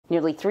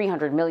Nearly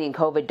 300 million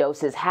COVID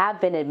doses have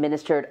been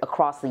administered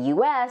across the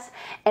U.S.,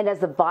 and as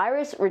the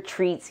virus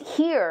retreats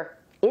here,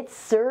 it's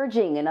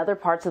surging in other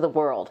parts of the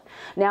world.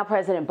 Now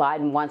President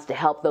Biden wants to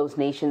help those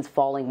nations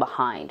falling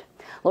behind.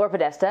 Laura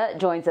Podesta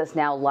joins us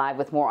now live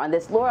with more on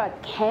this. Laura,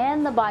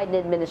 can the Biden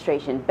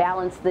administration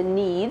balance the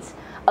needs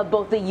of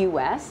both the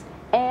U.S.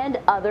 and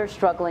other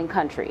struggling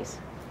countries?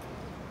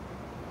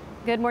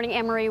 Good morning,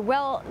 Anne-Marie.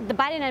 Well, the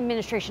Biden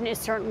administration is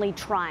certainly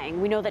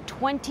trying. We know that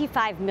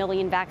 25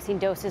 million vaccine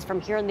doses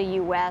from here in the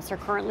U.S. are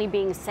currently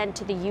being sent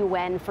to the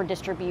UN for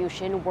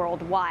distribution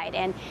worldwide.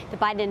 And the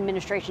Biden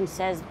administration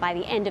says by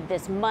the end of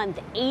this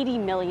month, 80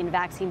 million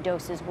vaccine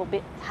doses will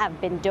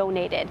have been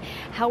donated.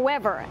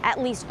 However,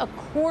 at least a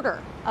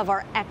quarter of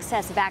our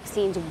excess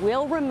vaccines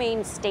will remain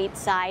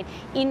stateside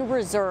in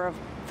reserve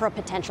for a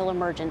potential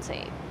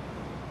emergency.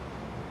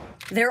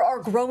 There are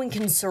growing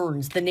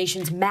concerns the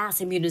nation's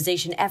mass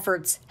immunization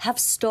efforts have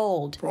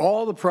stalled. For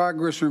all the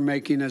progress we're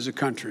making as a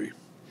country,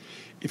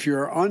 if you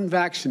are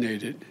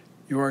unvaccinated,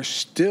 you are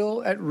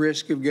still at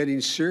risk of getting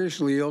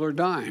seriously ill or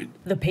dying.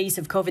 The pace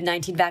of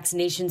COVID-19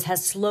 vaccinations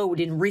has slowed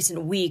in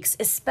recent weeks,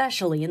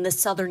 especially in the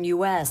southern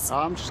U.S.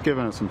 I'm just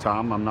giving it some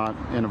time. I'm not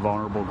in a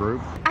vulnerable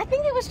group. I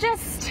think it was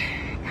just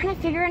kind of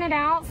figuring it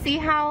out, see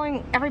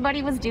how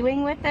everybody was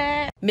doing with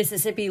it.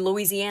 Mississippi,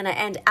 Louisiana,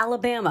 and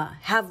Alabama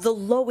have the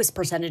lowest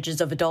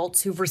percentages of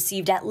adults who've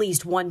received at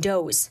least one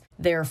dose.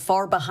 They're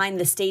far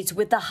behind the states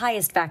with the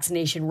highest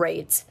vaccination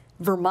rates: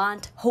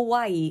 Vermont,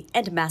 Hawaii,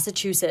 and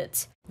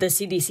Massachusetts. The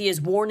CDC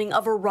is warning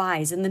of a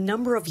rise in the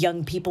number of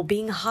young people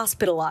being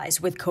hospitalized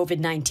with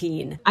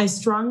COVID-19. I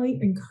strongly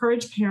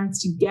encourage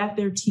parents to get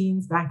their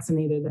teens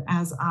vaccinated,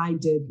 as I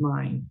did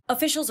mine.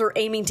 Officials are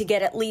aiming to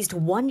get at least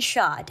one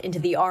shot into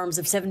the arms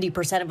of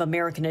 70% of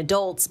American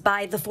adults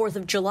by the 4th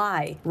of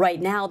July.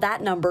 Right now,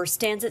 that number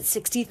stands at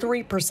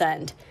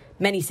 63%.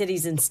 Many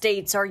cities and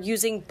states are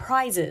using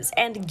prizes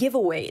and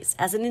giveaways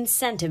as an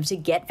incentive to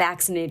get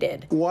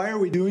vaccinated. Why are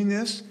we doing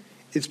this?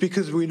 It's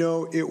because we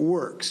know it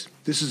works.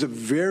 This is a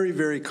very,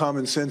 very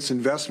common sense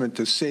investment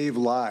to save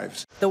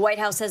lives. The White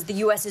House says the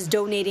U.S. is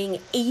donating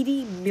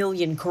 80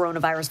 million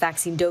coronavirus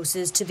vaccine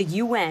doses to the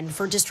UN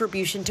for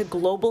distribution to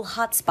global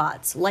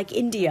hotspots like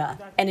India.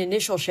 An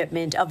initial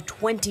shipment of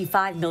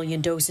 25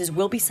 million doses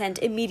will be sent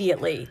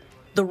immediately,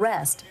 the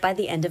rest by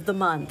the end of the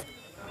month.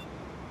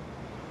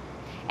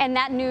 And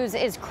that news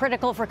is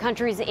critical for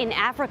countries in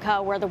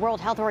Africa, where the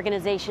World Health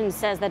Organization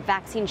says that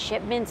vaccine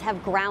shipments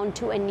have ground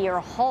to a near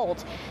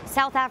halt.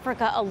 South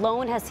Africa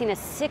alone has seen a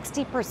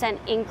 60%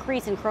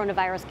 increase in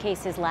coronavirus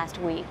cases last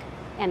week.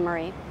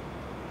 Anne-Marie.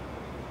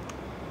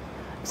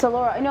 So,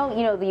 Laura, I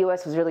know, the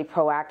U.S. was really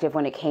proactive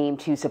when it came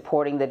to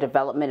supporting the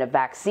development of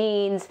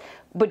vaccines,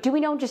 but do we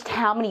know just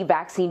how many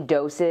vaccine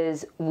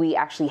doses we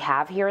actually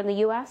have here in the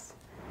U.S.?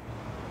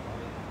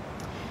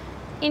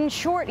 In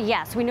short,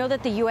 yes. We know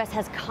that the U.S.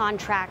 has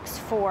contracts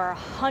for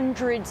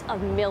hundreds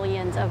of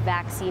millions of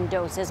vaccine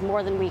doses,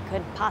 more than we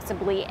could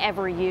possibly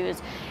ever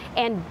use.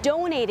 And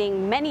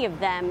donating many of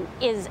them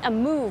is a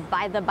move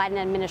by the Biden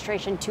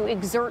administration to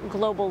exert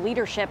global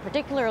leadership,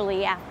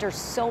 particularly after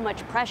so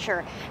much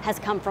pressure has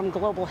come from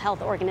global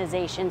health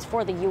organizations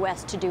for the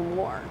U.S. to do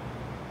more.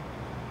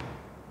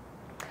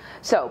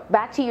 So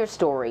back to your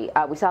story.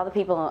 We saw the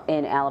people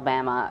in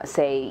Alabama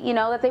say,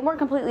 that they weren't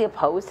completely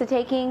opposed to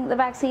taking the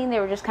vaccine. They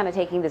were just kind of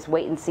taking this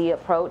wait and see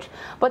approach.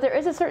 But there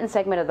is a certain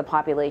segment of the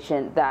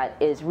population that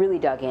is really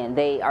dug in.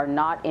 They are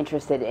not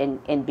interested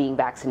in being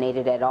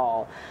vaccinated at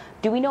all.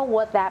 Do we know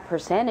what that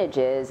percentage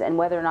is and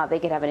whether or not they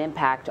could have an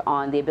impact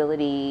on the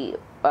ability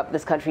of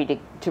this country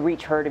to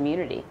reach herd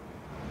immunity?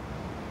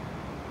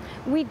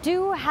 We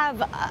do have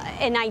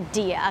an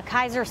idea. A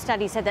Kaiser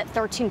study said that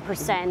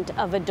 13%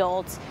 of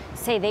adults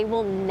say they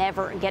will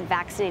never get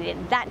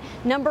vaccinated. That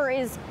number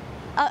is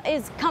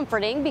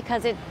comforting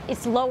because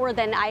it's lower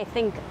than I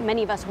think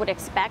many of us would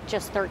expect,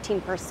 just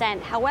 13%.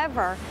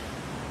 However,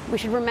 we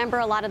should remember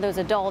a lot of those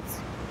adults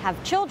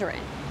have children.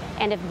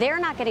 And if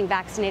they're not getting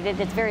vaccinated,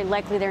 it's very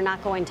likely they're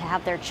not going to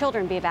have their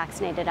children be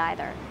vaccinated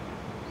either.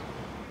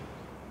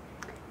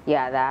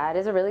 Yeah, that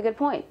is a really good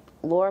point.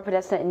 Laura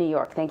Podesta in New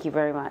York, thank you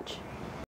very much.